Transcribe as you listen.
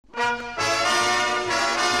Hello,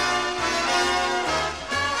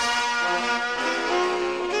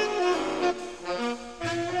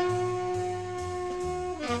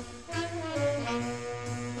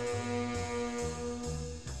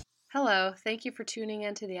 thank you for tuning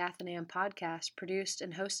in to the Athenaeum podcast, produced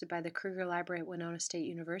and hosted by the Kruger Library at Winona State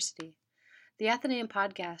University. The Athenaeum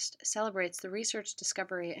podcast celebrates the research,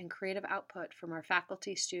 discovery, and creative output from our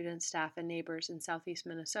faculty, students, staff, and neighbors in southeast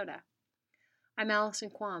Minnesota. I'm Allison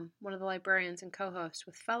Quam, one of the librarians and co-host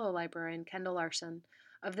with fellow librarian Kendall Larson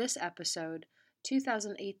of this episode,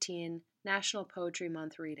 2018 National Poetry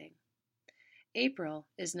Month reading. April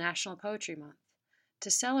is National Poetry Month. To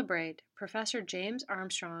celebrate, Professor James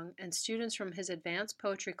Armstrong and students from his advanced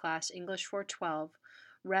poetry class, English 412,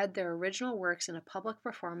 read their original works in a public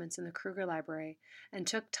performance in the Kruger Library and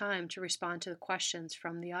took time to respond to the questions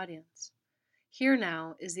from the audience. Here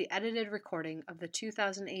now is the edited recording of the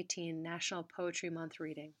 2018 National Poetry Month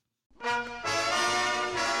reading.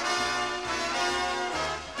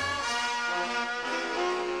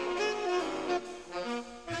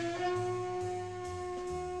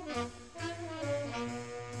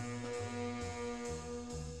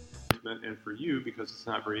 And for you, because it's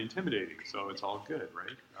not very intimidating, so it's all good,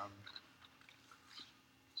 right?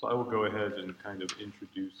 So I will go ahead and kind of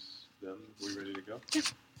introduce them. Are we ready to go? Yeah.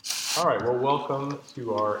 All right, well, welcome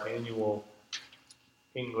to our annual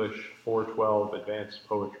English 412 Advanced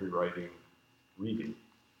Poetry Writing reading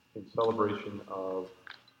in celebration of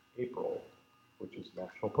April, which is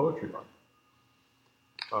National Poetry Month.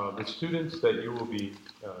 The students that you will be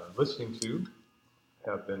listening to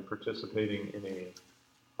have been participating in a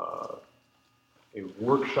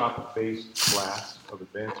workshop-based class of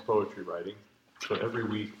advanced poetry writing. So every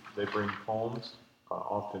week they bring poems,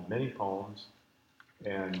 often many poems,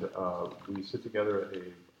 and we sit together at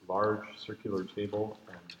a large circular table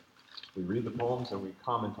and we read the poems and we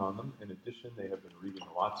comment on them. In addition, they have been reading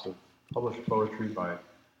lots of published poetry by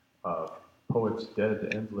poets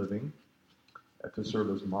dead and living to serve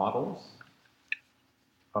as models.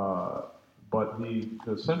 But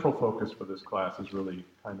the central focus for this class is really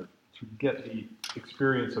kind of to get the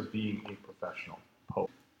experience of being a professional poet,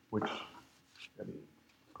 which, I mean,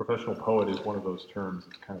 professional poet is one of those terms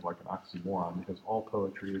that's kind of like an oxymoron because all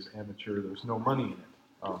poetry is amateur. There's no money in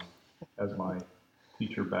it. As my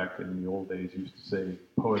teacher back in the old days used to say,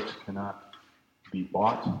 poets cannot be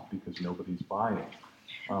bought because nobody's buying.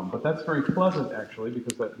 But that's very pleasant, actually,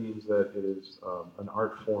 because that means that it is an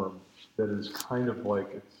art form that is kind of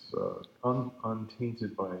like it's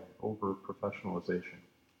untainted by over-professionalization.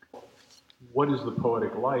 What is the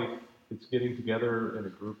poetic life? It's getting together in a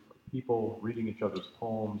group of people, reading each other's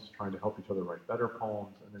poems, trying to help each other write better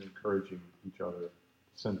poems, and then encouraging each other to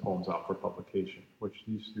send poems out for publication, which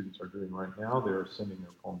these students are doing right now. They're sending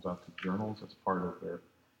their poems out to journals as part of their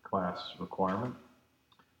class requirement.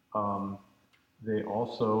 They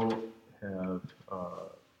also have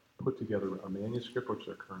put together a manuscript, which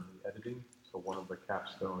they're currently editing. So one of the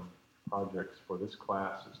capstone projects for this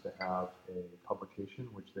class is to have a publication,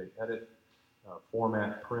 which they edit,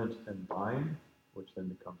 format, print, and bind, which then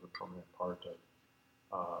becomes a permanent part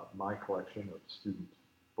of my collection of student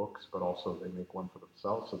books, but also they make one for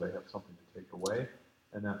themselves, so they have something to take away.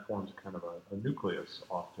 And that forms kind of a nucleus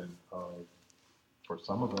often of, for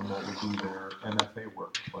some of them, that would be their MFA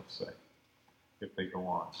work, let's say, if they go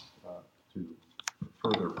on to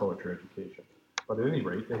further poetry education. But at any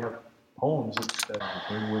rate, they have poems that they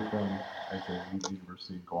bring with them as they leave the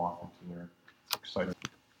university and go off into their exciting.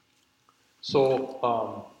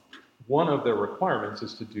 So one of their requirements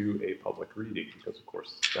is to do a public reading, because of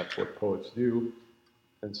course that's what poets do.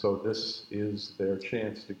 And so this is their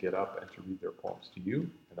chance to get up and to read their poems to you,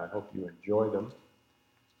 and I hope you enjoy them.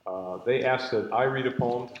 They asked that I read a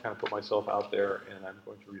poem to kind of put myself out there, and I'm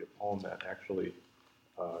going to read a poem that actually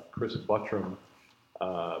Chris Buttram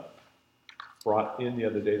brought in the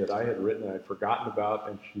other day that I had written and I'd forgotten about,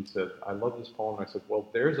 and she said, I love this poem. And I said, well,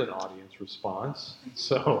 there's an audience response.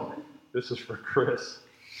 So this is for Chris.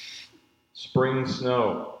 Spring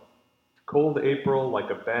snow. Cold April, like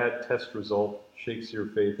a bad test result, shakes your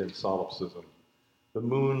faith in solipsism. The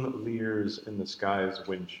moon leers in the sky's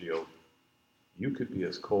windshield. You could be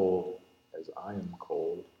as cold as I am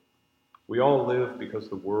cold. We all live because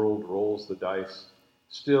the world rolls the dice.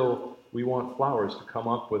 Still, we want flowers to come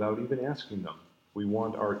up without even asking them. We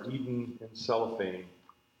want our Eden in cellophane.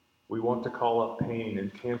 We want to call up pain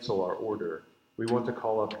and cancel our order. We want to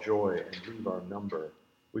call up joy and leave our number.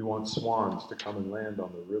 We want swans to come and land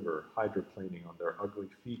on the river, hydroplaning on their ugly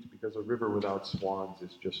feet, because a river without swans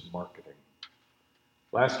is just marketing.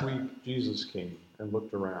 Last week, Jesus came and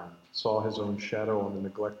looked around, saw his own shadow on the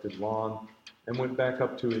neglected lawn, and went back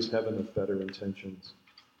up to his heaven of better intentions.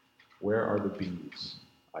 Where are the bees?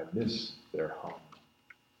 I miss their hum.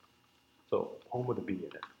 So, home with a bee in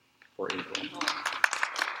it for April.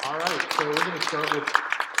 All right, so we're going to start with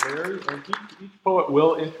Larry, and each poet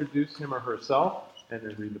will introduce him or herself and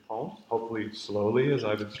then read the poems, hopefully slowly as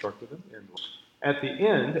I've instructed them. And at the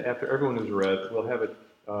end, after everyone has read, we'll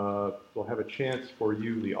have a chance for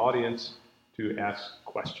you, the audience, to ask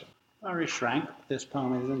questions. Larry Schrenk. This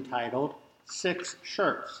poem is entitled 6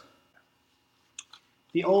 Shirts.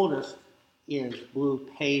 The oldest is blue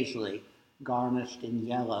paisley, garnished in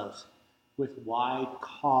yellows, with wide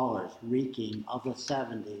collars reeking of the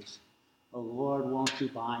 70s. Oh Lord, won't you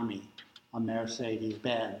buy me a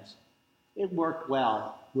Mercedes-Benz? It worked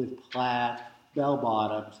well with plaid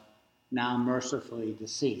bell-bottoms, now mercifully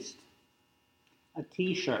deceased. A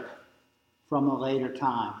T-shirt from a later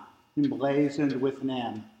time, emblazoned with an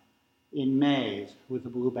M, in maize with a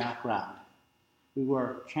blue background. We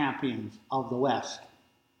were champions of the West.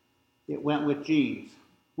 It went with jeans,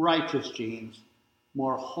 righteous jeans,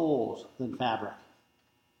 more holes than fabric.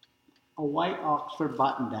 A white Oxford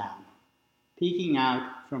button-down, peeking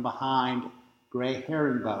out from behind gray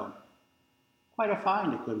herringbone. Quite a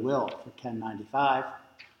find at Goodwill for $10.95.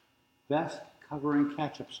 Vest covering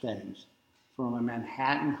ketchup stains from a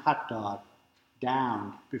Manhattan hot dog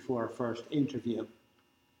downed before a first interview.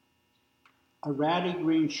 A ratty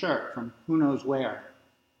green shirt from who knows where,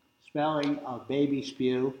 smelling of baby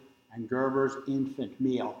spew and Gerber's infant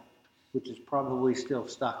meal, which is probably still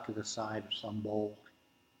stuck to the side of some bowl.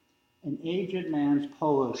 An aged man's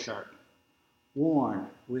polo shirt, worn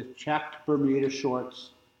with checked Bermuda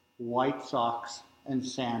shorts, white socks, and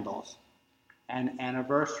sandals. An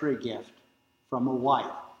anniversary gift from a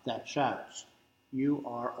wife that shouts, "You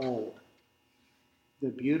are old." The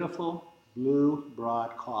beautiful blue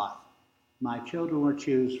broadcloth my children will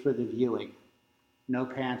choose for the viewing. No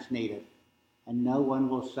pants needed, and no one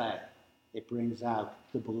will say it brings out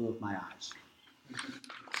the blue of my eyes.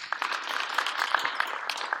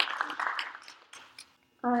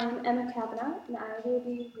 I'm Emma Cavanaugh, and I will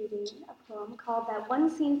be reading a poem called That One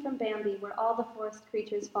Scene from Bambi Where All the Forest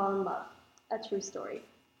Creatures Fall in Love, a true story.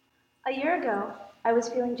 A year ago, I was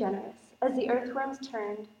feeling generous as the earthworms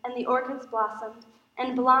turned and the orchids blossomed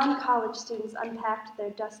and blonde college students unpacked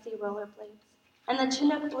their dusty rollerblades, and the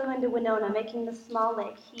Chinook blew into Winona, making the small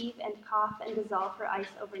lake heave and cough and dissolve her ice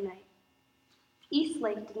overnight. East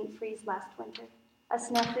Lake didn't freeze last winter, a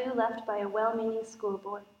snafu left by a well-meaning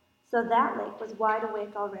schoolboy, so that lake was wide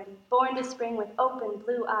awake already, born to spring with open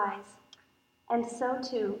blue eyes. And so,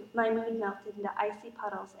 too, my mood melted into icy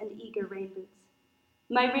puddles and eager rain boots.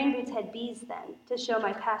 My rain boots had bees then, to show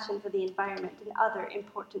my passion for the environment and other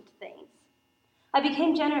important things. I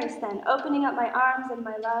became generous then, opening up my arms and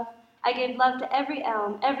my love. I gave love to every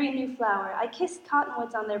elm, every new flower. I kissed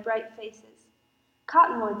cottonwoods on their bright faces.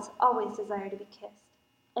 Cottonwoods always desire to be kissed,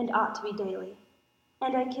 and ought to be daily.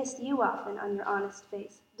 And I kissed you often on your honest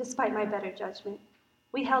face, despite my better judgment.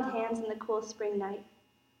 We held hands in the cool spring night.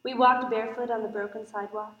 We walked barefoot on the broken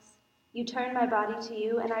sidewalks. You turned my body to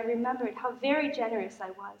you, and I remembered how very generous I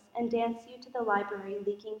was, and danced you to the library,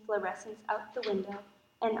 leaking fluorescence out the window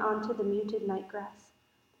and onto the muted nightgrass,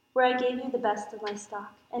 where I gave you the best of my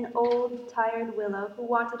stock, an old, tired willow who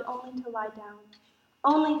wanted only to lie down,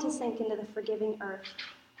 only to sink into the forgiving earth.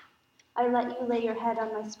 I let you lay your head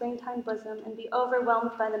on my springtime bosom and be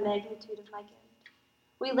overwhelmed by the magnitude of my gift.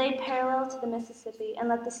 We lay parallel to the Mississippi and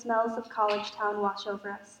let the smells of college town wash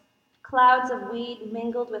over us. Clouds of weed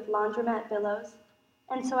mingled with laundromat billows,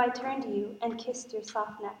 and so I turned to you and kissed your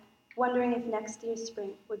soft neck, wondering if next year's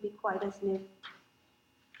spring would be quite as new.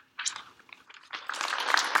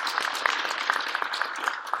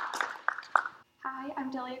 Hi,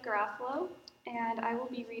 I'm Dahlia Garofalo, and I will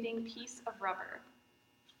be reading Piece of Rubber.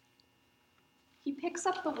 He picks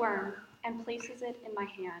up the worm and places it in my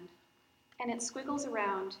hand, and it squiggles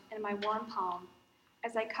around in my warm palm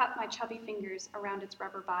as I cup my chubby fingers around its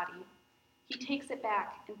rubber body. He takes it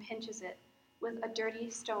back and pinches it with a dirty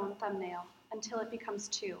stone thumbnail until it becomes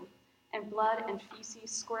two, and blood and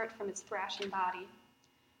feces squirt from its thrashing body.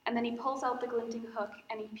 And then he pulls out the glinting hook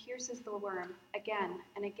and he pierces the worm again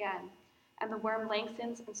and again, and the worm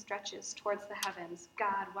lengthens and stretches towards the heavens.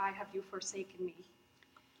 God, why have you forsaken me?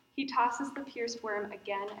 He tosses the pierced worm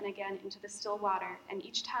again and again into the still water, and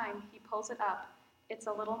each time he pulls it up, it's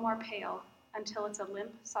a little more pale until it's a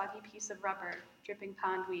limp, soggy piece of rubber dripping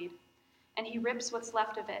pondweed. And he rips what's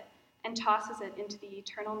left of it and tosses it into the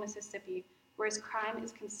eternal Mississippi, where his crime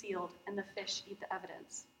is concealed and the fish eat the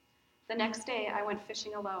evidence. The next day I went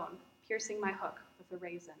fishing alone, piercing my hook with a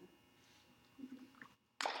raisin.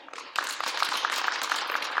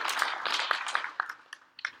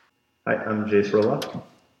 Hi, I'm Jace Rohloff,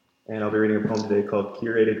 and I'll be reading a poem today called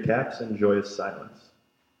Curated Caps and Joyous Silence.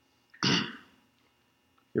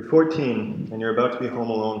 You're 14, and you're about to be home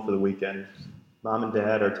alone for the weekend. Mom and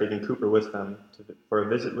Dad are taking Cooper with them for a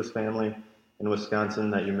visit with family in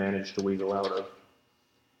Wisconsin that you managed to weasel out of.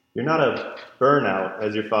 You're not a burnout,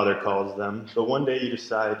 as your father calls them, but one day you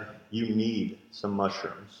decide you need some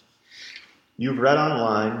mushrooms. You've read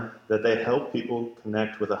online that they help people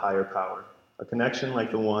connect with a higher power, a connection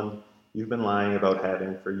like the one you've been lying about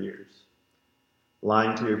having for years.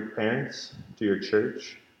 Lying to your parents, to your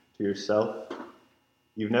church, to yourself.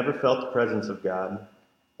 You've never felt the presence of God,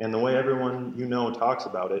 and the way everyone you know talks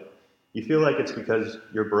about it, you feel like it's because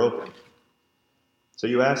you're broken. So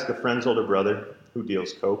you ask a friend's older brother, who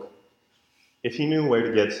deals coke, if he knew where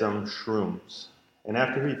to get some shrooms. And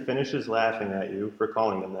after he finishes laughing at you for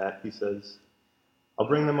calling them that, he says, I'll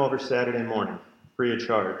bring them over Saturday morning, free of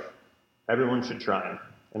charge. Everyone should try them.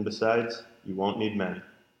 And besides, you won't need many.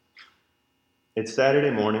 It's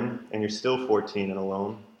Saturday morning, and you're still 14 and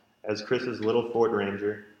alone, as Chris's little Ford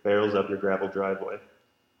Ranger barrels up your gravel driveway.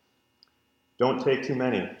 Don't take too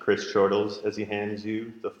many, Chris chortles as he hands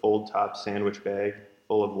you the fold-top sandwich bag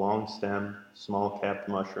full of long-stem, small-capped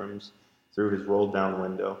mushrooms through his rolled-down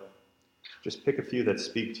window. Just pick a few that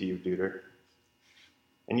speak to you, duder.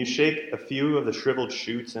 And you shake a few of the shriveled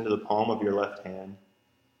shoots into the palm of your left hand.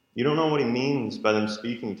 You don't know what he means by them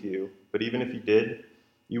speaking to you, but even if you did,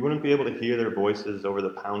 you wouldn't be able to hear their voices over the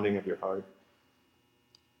pounding of your heart.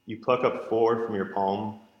 You pluck up 4 from your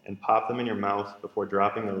palm and pop them in your mouth before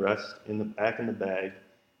dropping the rest back in the bag,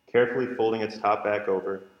 carefully folding its top back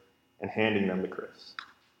over and handing them to Chris.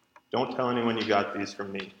 Don't tell anyone you got these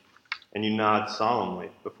from me. And you nod solemnly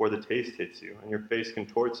before the taste hits you, and your face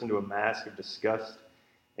contorts into a mask of disgust,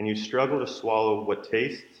 and you struggle to swallow what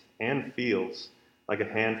tastes and feels like a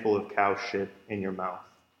handful of cow shit in your mouth.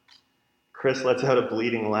 Chris lets out a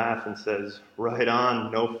bleeding laugh and says, right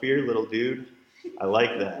on, no fear, little dude. I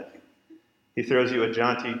like that. He throws you a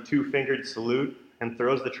jaunty 2-fingered salute and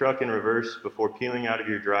throws the truck in reverse before peeling out of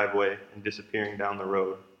your driveway and disappearing down the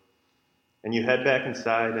road. And you head back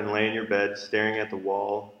inside and lay in your bed staring at the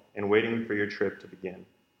wall and waiting for your trip to begin.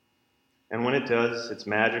 And when it does, it's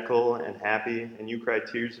magical and happy, and you cry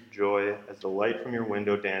tears of joy as the light from your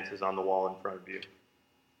window dances on the wall in front of you.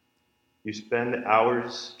 You spend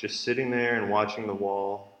hours just sitting there and watching the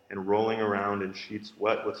wall and rolling around in sheets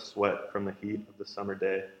wet with sweat from the heat of the summer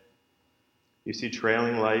day. You see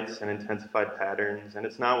trailing lights and intensified patterns, and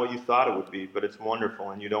it's not what you thought it would be, but it's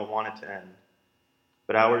wonderful, and you don't want it to end.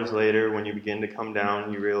 But hours later, when you begin to come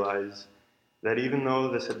down, you realize that even though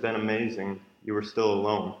this had been amazing, you were still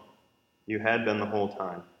alone. You had been the whole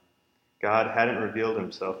time. God hadn't revealed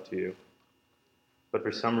himself to you. But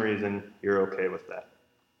for some reason, you're okay with that.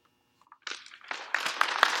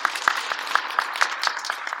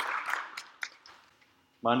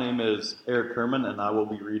 My name is Arich Herrmann, and I will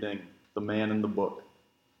be reading The Man in the Book.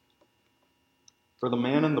 For the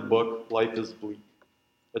man in the book, life is bleak.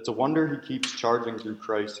 It's a wonder he keeps charging through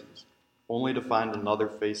crises, only to find another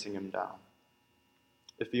facing him down.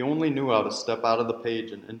 If he only knew how to step out of the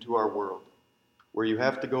page and into our world, where you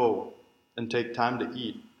have to go and take time to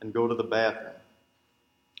eat and go to the bathroom,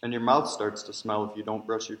 and your mouth starts to smell if you don't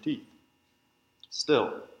brush your teeth.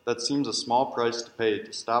 Still, that seems a small price to pay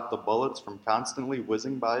to stop the bullets from constantly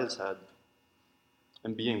whizzing by his head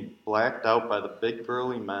and being blacked out by the big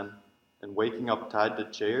burly men and waking up tied to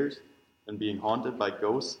chairs and being haunted by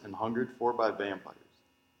ghosts and hungered for by vampires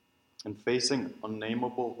and facing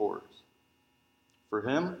unnameable horrors. For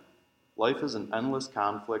him, life is an endless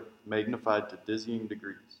conflict magnified to dizzying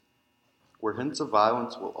degrees, where hints of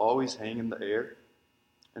violence will always hang in the air,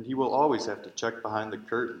 and he will always have to check behind the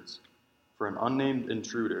curtains for an unnamed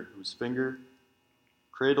intruder whose finger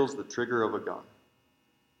cradles the trigger of a gun.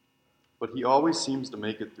 But he always seems to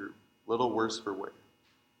make it through, little worse for wear.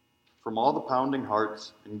 From all the pounding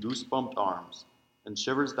hearts and goosebumped arms and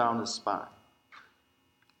shivers down his spine,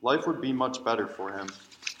 life would be much better for him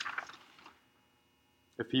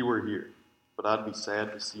if he were here, but I'd be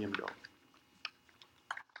sad to see him go.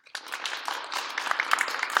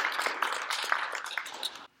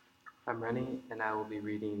 I'm Rennie, and I will be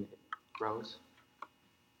reading Rose.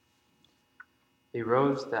 A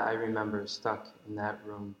rose that I remember stuck in that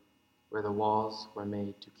room where the walls were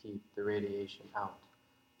made to keep the radiation out,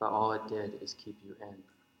 but all it did is keep you in.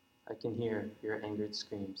 I can hear your angered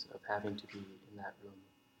screams of having to be in that room,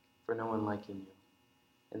 for no one liking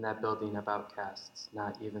you. In that building of outcasts,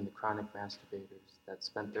 not even the chronic masturbators that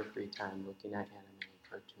spent their free time looking at anime and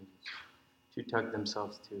cartoons to tug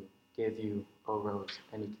themselves to, gave you, oh Rose,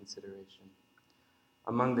 any consideration.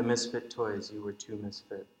 Among the misfit toys, you were too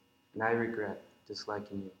misfit. and I regret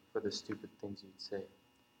disliking you for the stupid things you'd say,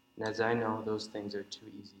 and as I know those things are too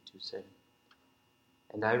easy to say.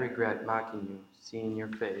 And I regret mocking you, seeing your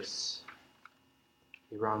face,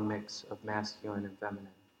 a wrong mix of masculine and feminine.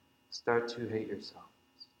 Start to hate yourself,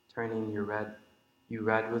 turning you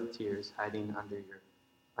red with tears hiding under your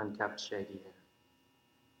unkept shaggy hair.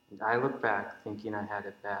 And I look back thinking I had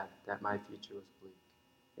it bad, that my future was bleak,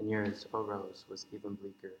 and yours, O Rose, was even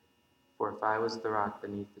bleaker. For if I was the rock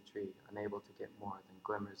beneath the tree, unable to get more than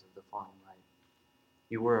glimmers of the falling light,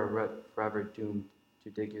 you were a root forever doomed to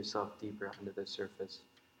dig yourself deeper under the surface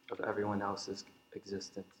of everyone else's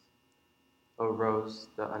existence. O Rose,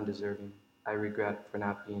 the undeserving, I regret for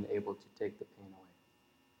not being able to take the pain away.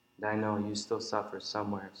 And I know you still suffer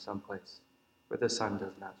somewhere, someplace, where the sun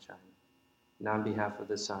does not shine. And on behalf of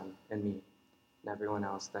the sun and me and everyone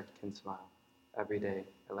else that can smile, every day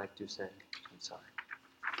I like to say, I'm sorry.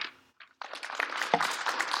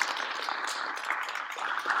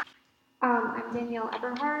 I'm Danielle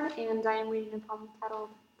Eberhard, and I am reading a poem titled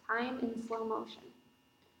Time in Slow Motion.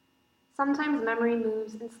 Sometimes memory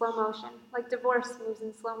moves in slow motion, like divorce moves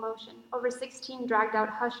in slow motion. Over 16 dragged out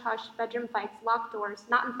hush-hush bedroom fights, locked doors,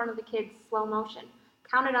 not in front of the kids, slow motion.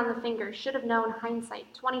 Counted on the finger, should have known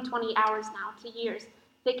hindsight, 20 hours now, to years,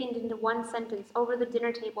 thickened into one sentence, over the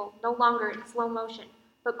dinner table, no longer in slow motion,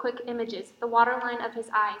 but quick images, the waterline of his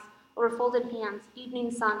eyes, over folded hands,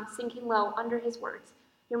 evening sun, sinking low under his words.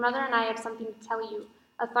 Your mother and I have something to tell you.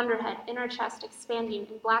 A thunderhead in our chest expanding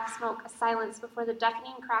in black smoke, a silence before the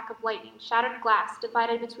deafening crack of lightning, shattered glass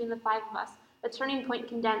divided between the five of us, a turning point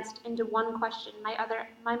condensed into one question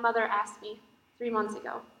my mother asked me 3 months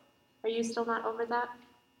ago. Are you still not over that?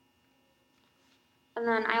 And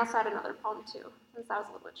then I also had another poem too, since that was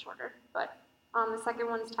a little bit shorter, but the second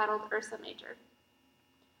one is titled Ursa Major.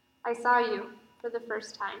 I saw you for the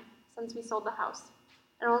first time since we sold the house.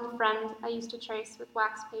 An old friend I used to trace with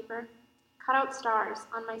wax paper, cut out stars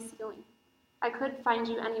on my ceiling. I could find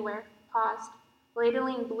you anywhere, paused,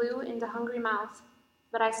 ladling blue into hungry mouths,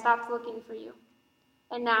 but I stopped looking for you.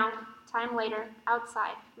 And now, time later,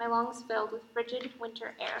 outside, my lungs filled with frigid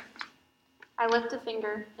winter air. I lift a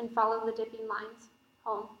finger and follow the dipping lines,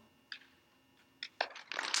 home.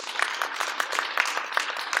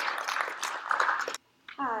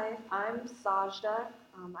 Hi, I'm Sajda.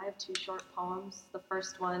 I have 2 short poems. The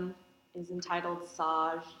first one is entitled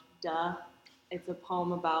Sajda. It's a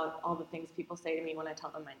poem about all the things people say to me when I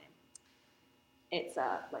tell them my name. It's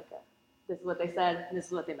this is what they said, this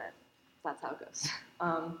is what they meant. That's how it goes.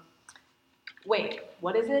 Wait,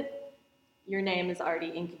 what is it? Your name is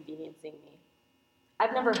already inconveniencing me.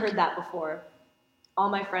 I've never heard that before. All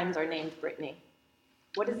my friends are named Brittany.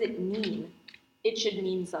 What does it mean? It should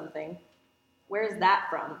mean something. Where is that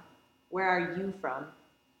from? Where are you from?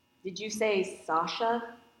 Did you say Sasha?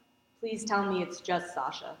 Please tell me it's just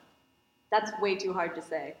Sasha. That's way too hard to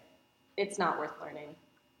say. It's not worth learning.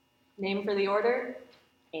 Name for the order?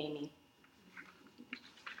 Amy.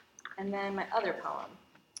 And then my other poem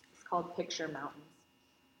is called Picture Mountains.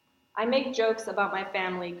 I make jokes about my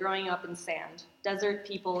family growing up in sand, desert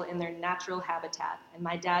people in their natural habitat, and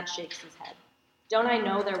my dad shakes his head. Don't I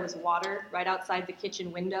know there was water right outside the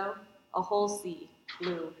kitchen window? A whole sea,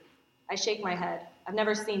 blue. I shake my head. I've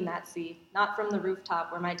never seen that sea, not from the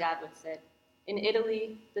rooftop where my dad would sit. In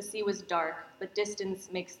Italy, the sea was dark, but distance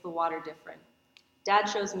makes the water different. Dad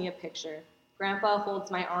shows me a picture. Grandpa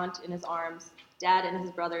holds my aunt in his arms. Dad and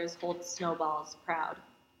his brothers hold snowballs, proud.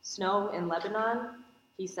 Snow in Lebanon?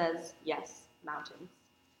 He says, yes, mountains.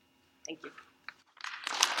 Thank you.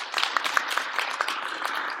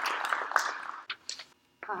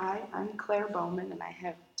 Hi, I'm Claire Bowman, and I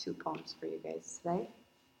have 2 poems for you guys today.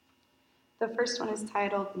 The first one is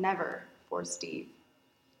titled Never for Steve.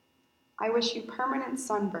 I wish you permanent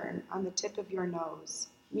sunburn on the tip of your nose,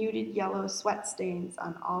 muted yellow sweat stains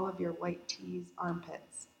on all of your white tees'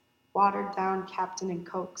 armpits, watered down Captain and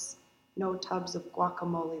Cokes, no tubs of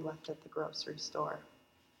guacamole left at the grocery store.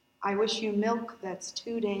 I wish you milk that's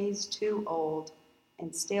 2 days too old,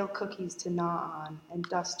 and stale cookies to gnaw on, and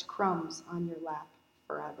dust crumbs on your lap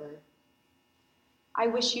forever. I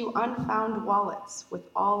wish you unfound wallets with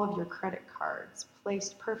all of your credit cards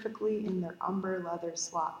placed perfectly in their umber leather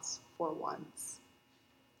slots for once.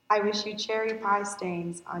 I wish you cherry pie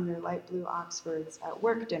stains on your light blue Oxfords at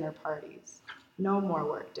work dinner parties. No more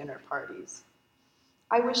work dinner parties.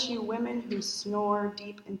 I wish you women who snore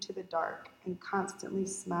deep into the dark and constantly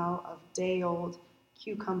smell of day-old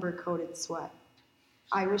cucumber-coated sweat.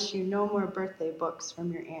 I wish you no more birthday books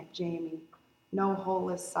from your Aunt Jamie, no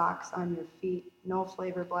holeless socks on your feet, no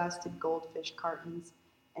flavor-blasted goldfish cartons,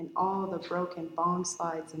 and all the broken bong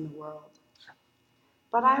slides in the world.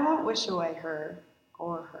 But I won't wish away her,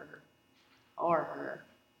 or her, or her.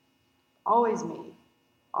 Always me,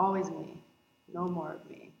 no more of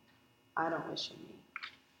me. I don't wish of me.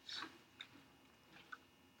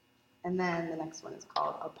 And then the next one is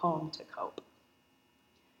called A Poem to Cope.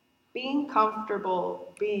 Being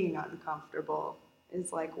comfortable, being uncomfortable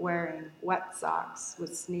is like wearing wet socks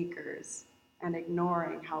with sneakers and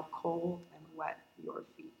ignoring how cold and wet your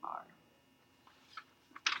feet are.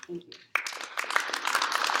 Thank you.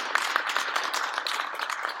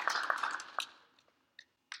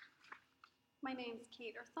 My name's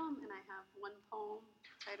Kate Errthum, and I have one poem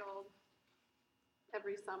titled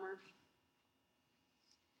Every Summer.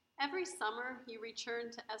 Every summer, you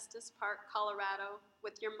return to Estes Park, Colorado,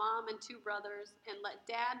 with your mom and two brothers, and let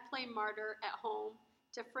Dad play martyr at home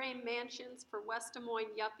to frame mansions for West Des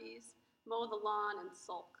Moines yuppies, mow the lawn, and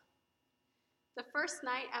sulk. The first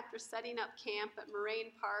night after setting up camp at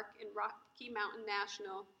Moraine Park in Rocky Mountain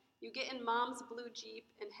National, you get in Mom's blue Jeep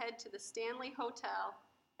and head to the Stanley Hotel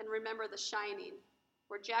and remember The Shining,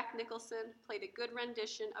 where Jack Nicholson played a good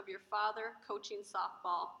rendition of your father coaching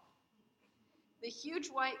softball. The huge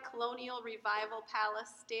white colonial revival palace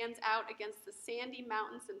stands out against the sandy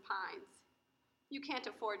mountains and pines. You can't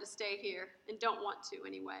afford to stay here, and don't want to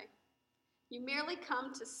anyway. You merely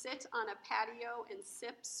come to sit on a patio and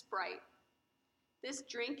sip Sprite. This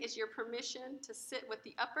drink is your permission to sit with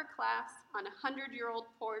the upper class on a 100-year-old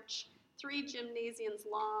porch, 3 gymnasiums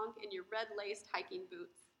long, in your red-laced hiking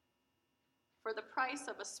boots. For the price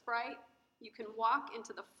of a Sprite, you can walk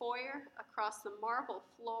into the foyer across the marble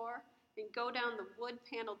floor and go down the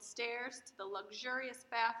wood-paneled stairs to the luxurious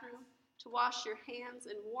bathroom to wash your hands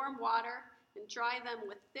in warm water and dry them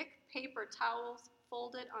with thick paper towels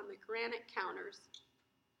folded on the granite counters.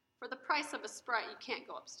 For the price of a Sprite, you can't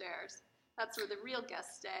go upstairs. That's where the real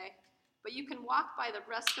guests stay. But you can walk by the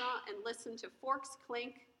restaurant and listen to forks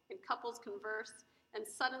clink and couples converse and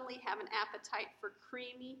suddenly have an appetite for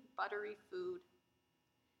creamy, buttery food.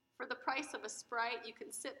 For the price of a Sprite, you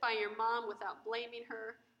can sit by your mom without blaming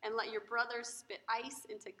her and let your brothers spit ice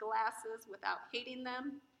into glasses without hating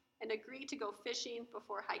them and agree to go fishing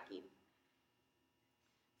before hiking.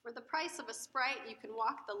 For the price of a Sprite, you can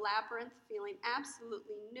walk the labyrinth feeling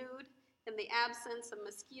absolutely nude in the absence of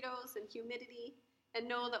mosquitoes and humidity and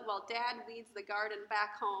know that while Dad weeds the garden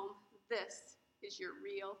back home, this is your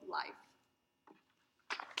real life.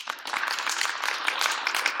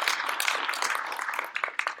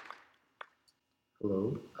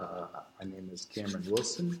 Hello, my name is Kameron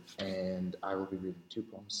Wilson, and I will be reading 2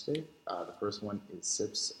 poems today. The first one is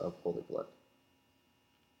Sips of Holy Blood.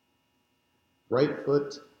 Right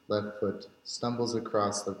foot, left foot stumbles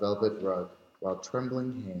across the velvet rug while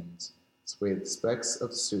trembling hands swathe specks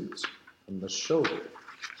of soot from the shoulder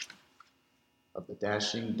of the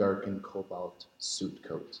dashing, darkened cobalt suit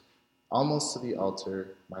coat. Almost to the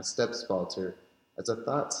altar, my steps falter as a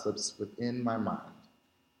thought slips within my mind.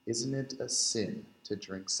 Isn't it a sin to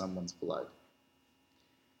drink someone's blood?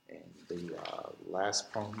 And the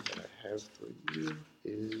last poem that I have for you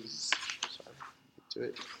is,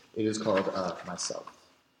 it is called Myself.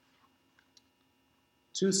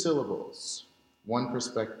 2 syllables, 1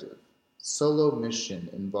 perspective, solo mission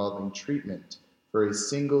involving treatment for a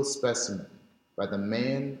single specimen by the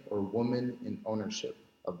man or woman in ownership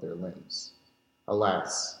of their limbs.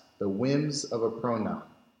 Alas, the whims of a pronoun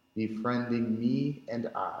befriending me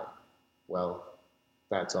and I. Well,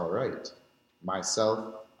 that's all right.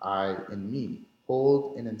 Myself, I, and me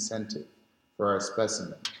hold an incentive for our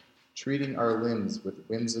specimen, treating our limbs with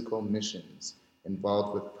whimsical missions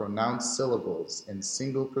involved with pronounced syllables and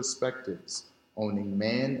single perspectives, owning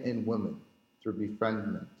man and woman through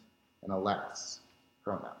befriendment and, alas,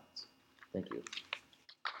 pronouns. Thank you.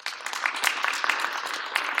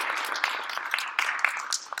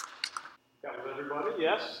 That was everybody,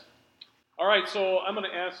 yes? All right, so I'm going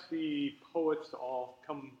to ask the poets to all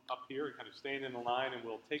come up here and kind of stand in the line, and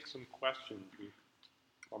we'll take some questions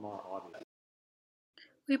from our audience.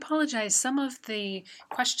 We apologize. Some of the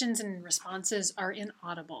questions and responses are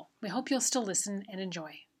inaudible. We hope you'll still listen and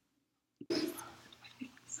enjoy.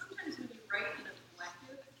 Sometimes when you write in a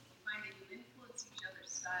collective, you find that you influence each other's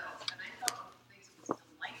styles. And I thought one of the things that was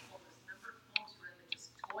delightful was the number of poems you read that just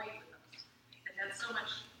toyed with us, that had so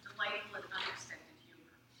much delightful and unexpected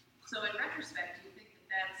humor. So in retrospect, do you think that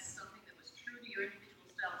that's something that was true to your individual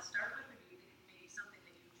style to start with, or do you think it may be something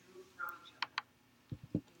that you drew from each other?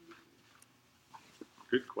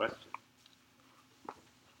 Good question.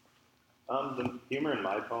 The humor in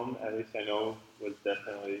my poem, at least I know, was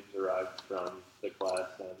definitely derived from the class,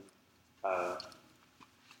 and I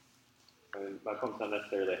mean, my poem's not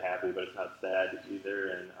necessarily happy, but it's not sad either,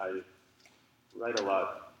 and write a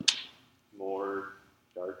lot more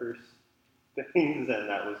darker things, and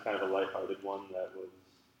that was kind of a lighthearted one that was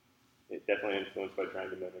definitely influenced by trying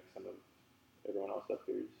to mimic some of everyone else up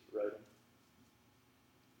here's writing.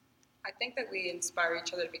 I think that we inspire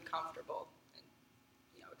each other to be comfortable and,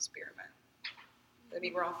 experiment. I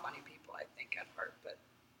mean, we're all funny people, I think, at heart, but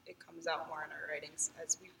it comes out more in our writings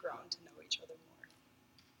as we've grown to know each other more.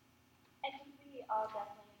 I think we all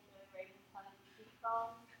definitely enjoy writing a ton of music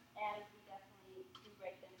songs, and we definitely do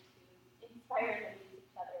write them to inspire and amuse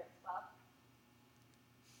each other as well.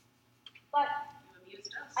 But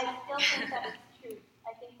I still think that it's true.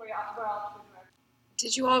 I think we're all true to our.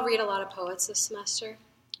 Did you all read a lot of poets this semester?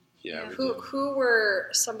 Yeah. Who were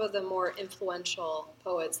some of the more influential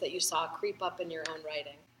poets that you saw creep up in your own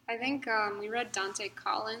writing? I think we read Dante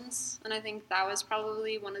Collins, and I think that was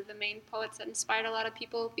probably one of the main poets that inspired a lot of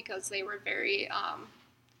people because they were very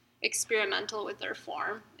experimental with their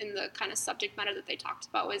form, and the kind of subject matter that they talked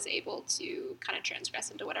about was able to kind of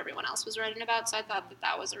transgress into what everyone else was writing about, so I thought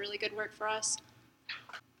that was a really good work for us.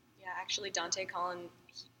 Yeah, actually Dante Collins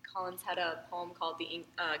had a poem called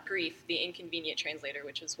Grief, the Inconvenient Translator,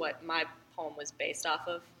 which is what my poem was based off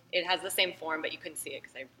of. It has the same form, but you couldn't see it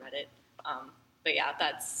because I read it. But yeah,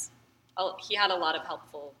 he had a lot of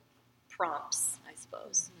helpful prompts, I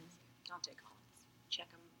suppose. Mm-hmm. Dante Collins. Check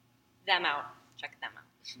them out.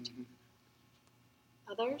 Mm-hmm.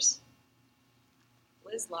 Others?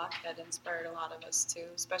 Liz Lockhead inspired a lot of us too,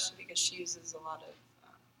 especially because she uses a lot of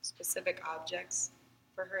specific objects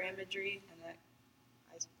for her imagery, and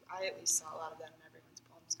I at least saw a lot of that in everyone's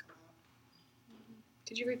poems come out. Mm-hmm.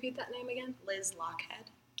 Could you repeat that name again? Liz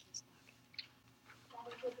Lockhead.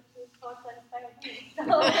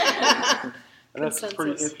 And that's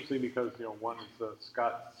pretty interesting because one is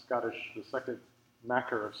Scottish, the second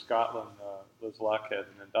Macker of Scotland, Liz Lockhead,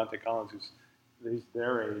 and then Dante Collins, he's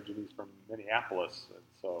their age and he's from Minneapolis, and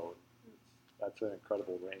so that's an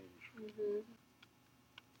incredible range. Mm-hmm.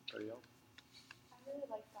 Anybody else? I really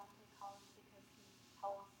like Dante Collins because he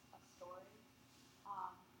tells a story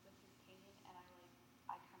with his painting, and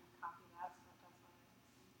I kind of copy that, so that's why I like him.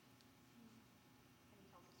 And he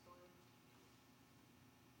tells a story.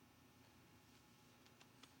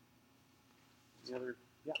 Any other?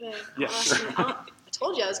 Yeah. Okay. Yes. I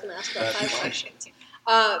told you I was going to ask about 5 questions.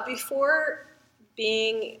 Before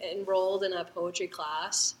being enrolled in a poetry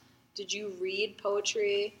class, did you read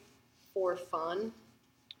poetry for fun?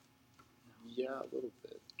 Yeah, a little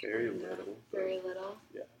bit. Very little. Very little?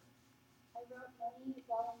 Yeah. I wrote many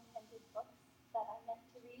well-intended books that I meant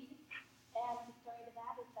to read, and the story to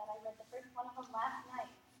that is that I read the first one of them last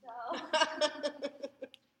night, so...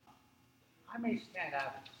 I may stand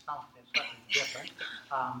out for something different.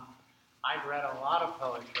 I'd read a lot of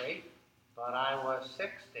poetry, but I was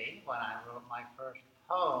 60 when I wrote my first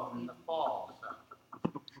poem in the fall, so that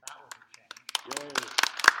was a change.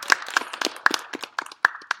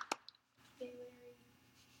 Yay.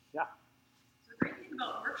 Yeah. So the great thing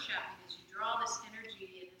about workshopping is you draw this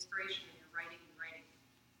energy and inspiration in your writing and writing.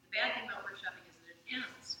 The bad thing about workshopping is that it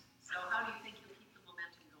ends. So how do you think you'll keep the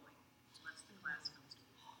momentum going once the class comes to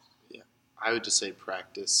an end? Yeah, I would just say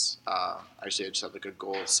practice. Actually, I just have like a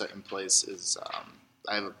goal set in place.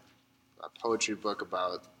 I have a poetry book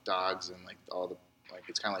about dogs and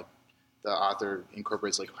it's kind of like the author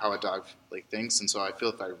incorporates like how a dog thinks, and so I feel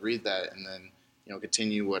if I read that and then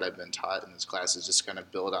continue what I've been taught in this class is just kind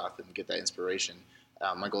of build off and get that inspiration.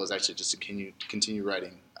 My goal is actually just to continue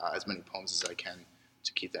writing as many poems as I can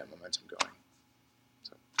to keep that momentum going.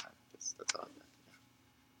 So that's all I've got.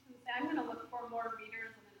 Yeah. I'm going to look for more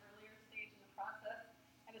readers in an earlier stage in the process.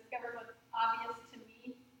 I discovered what's obvious to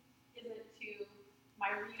me isn't to my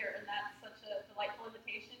reader, and that's such a delightful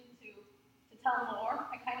invitation to tell more.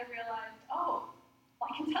 I kind of realized, I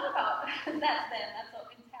can tell about that then. That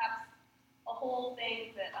taps a whole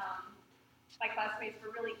thing that my classmates were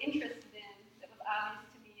really interested in that was obvious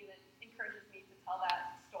to me that encourages me to tell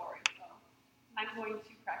that story. So I'm going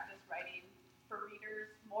to practice writing for readers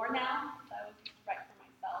more now, because I was used to write for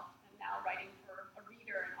myself, and now writing for a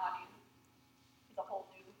reader and audience is a whole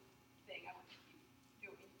new thing I want to keep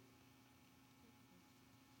doing. I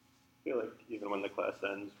feel like even when the class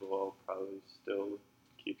ends, we'll all probably still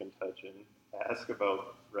keep in touch and ask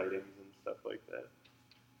about writings and stuff like that.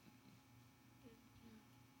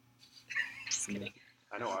 Just kidding.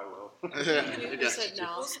 I know I will. You said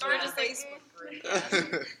no. We'll start a Facebook group.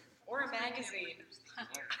 Or a magazine.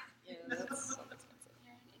 Yeah, that's so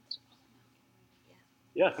expensive.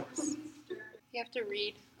 Yes. You have to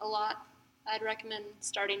read a lot. I'd recommend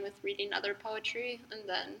starting with reading other poetry and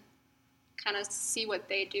then kind of see what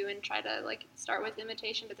they do and try to like start with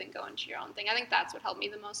imitation, but then go into your own thing. I think that's what helped me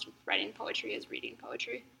the most with writing poetry is reading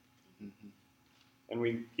poetry. Mm-hmm. And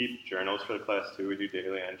we keep journals for the class too. We do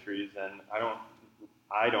daily entries, and I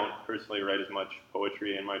don't personally write as much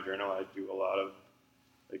poetry in my journal. I do a lot of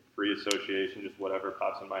like free association, just whatever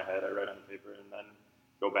pops in my head, I write on paper, and then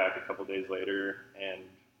go back a couple days later and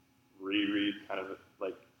reread kind of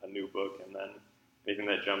like a new book, and then anything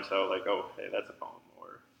that jumps out, like, oh, hey, that's a poem,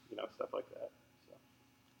 or stuff like that. So.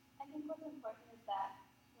 I think what's important is that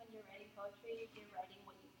when you're writing poetry, you're writing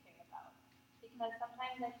what you care about. Because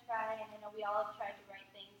sometimes I try, and I know we all have tried to write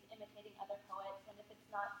things imitating other poets, and if it's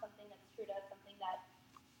not something that's true to us, something that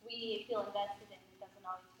we feel invested in, it doesn't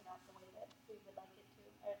always turn out the way that we would like it to,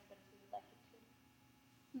 or as good as we would like it to.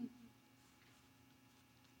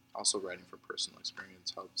 Also, writing from personal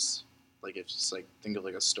experience helps. Like, if it's like, think of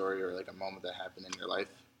like a story or like a moment that happened in your life,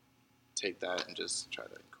 take that and just try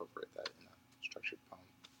to incorporate that in a structured poem.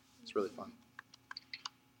 It's really fun.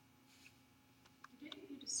 Didn't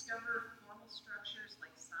you discover formal structures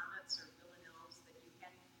like sonnets or villanelles that you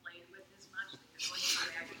hadn't played with as much that you're going to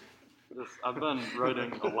back to? I've been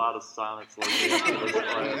writing a lot of sonnets lately after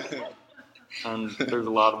this class. And there's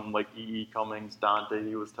a lot of them like E.E. Cummings, Dante,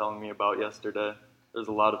 he was telling me about yesterday. There's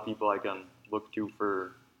a lot of people I can look to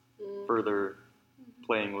for further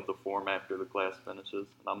playing with the form after the class finishes,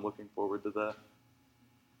 and I'm looking forward to that.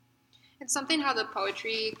 It's something how the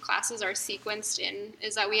poetry classes are sequenced in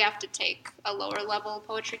is that we have to take a lower level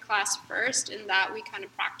poetry class first, and that we kind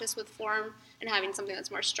of practice with form and having something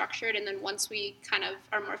that's more structured, and then once we kind of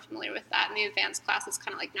are more familiar with that in the advanced class, it's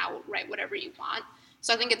kind of like now write whatever you want.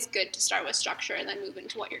 So I think it's good to start with structure and then move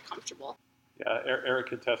into what you're comfortable. Yeah, Eric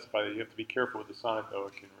can testify that you have to be careful with the sonnet, though.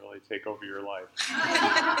 It can really take over your life.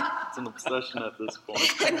 It's an obsession at this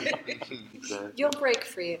point. Exactly. You'll break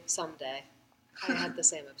free someday. I had the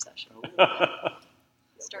same obsession.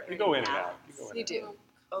 You go in and out. You do.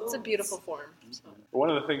 It's a beautiful form. So.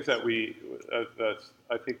 One of the things that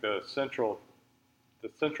I think the central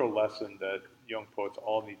lesson that young poets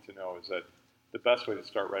all need to know is that the best way to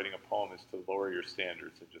start writing a poem is to lower your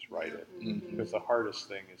standards and just write it. Mm-hmm. Because the hardest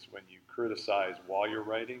thing is when you criticize while you're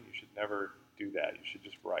writing, you should never do that. You should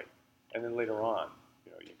just write. And then later on,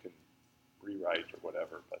 you can rewrite or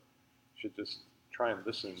whatever, but you should just try and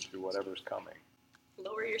listen to whatever's coming.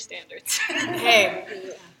 Lower your standards.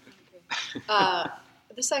 Hey.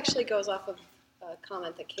 This actually goes off of a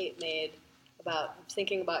comment that Kate made about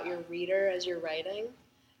thinking about your reader as you're writing.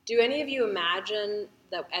 Do any of you imagine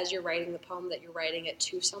that as you're writing the poem that you're writing it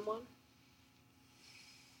to someone?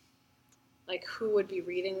 Like, who would be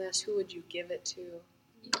reading this? Who would you give it to?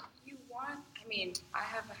 I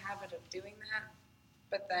have a habit of doing that,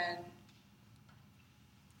 but then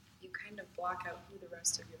you kind of block out who the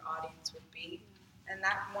rest of your audience would be. And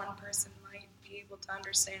that one person might be able to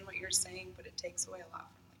understand what you're saying, but it takes away a lot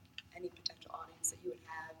from any potential audience that you would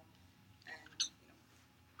have. And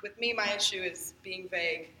with me, my issue is being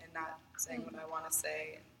vague and not saying what I want to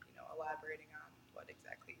say, and elaborating on what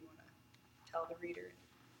exactly you want to tell the reader.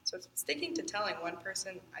 So sticking to telling one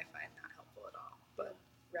person, I find not helpful at all, but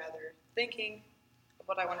rather thinking of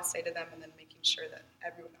what I want to say to them and then making sure that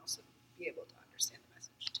everyone else would be able to understand the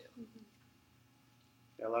message too. Mm-hmm.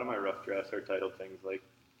 Yeah, a lot of my rough drafts are titled things like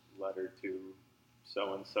letter to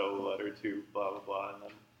so-and-so, letter to blah, blah, blah, and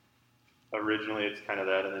then originally it's kind of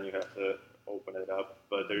that, and then you have to open it up,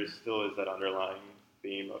 but there still is that underlying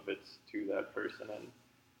theme of it's to that person, and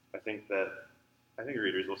I think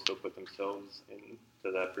readers will still put themselves into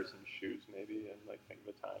that person's shoes maybe, and think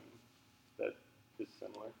of a time that is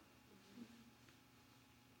similar.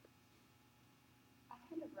 I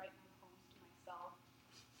kind of write my poems to myself.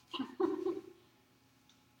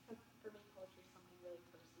 For me, poetry is something really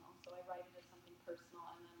personal, so I write it as something personal,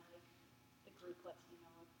 and then the group lets me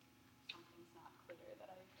know if something's not clear that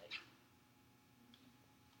I like.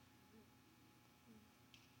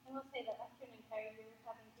 I will say that after an entire year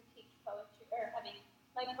having critiqued poetry, or having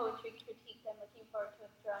my poetry critiqued, I'm looking forward to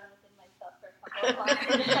withdrawing within myself for a couple of months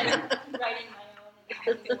and just writing my own and not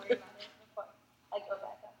having to worry about it before I go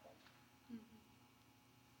back out there.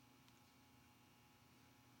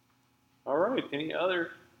 All right. Any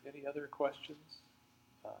other questions?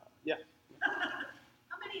 Yeah.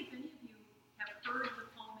 How many, if any of you, have heard the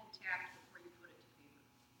poem intact before you put it to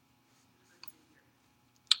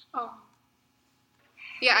paper? Oh.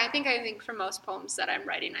 Yeah, I think for most poems that I'm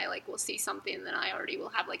writing, I will see something, and then I already will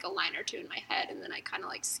have a line or two in my head, and then I kind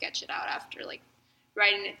of sketch it out after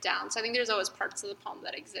writing it down. So I think there's always parts of the poem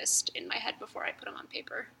that exist in my head before I put them on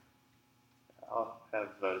paper. I'll have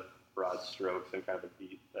broad strokes and kind of a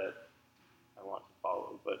beat that I want to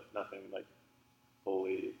follow, but nothing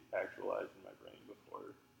fully actualized in my brain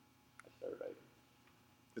before I started writing.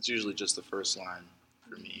 It's usually just the first line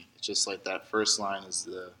for me. It's just like that first line is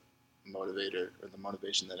the motivator or the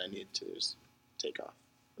motivation that I need to just take off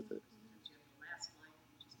with it.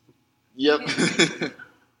 Yep.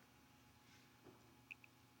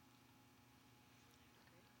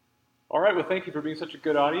 All right, well, thank you for being such a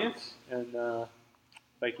good audience, and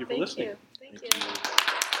thank you for listening. Thank you.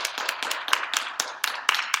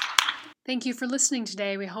 Thank you for listening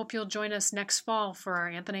today. We hope you'll join us next fall for our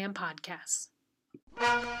Athenaeum podcasts.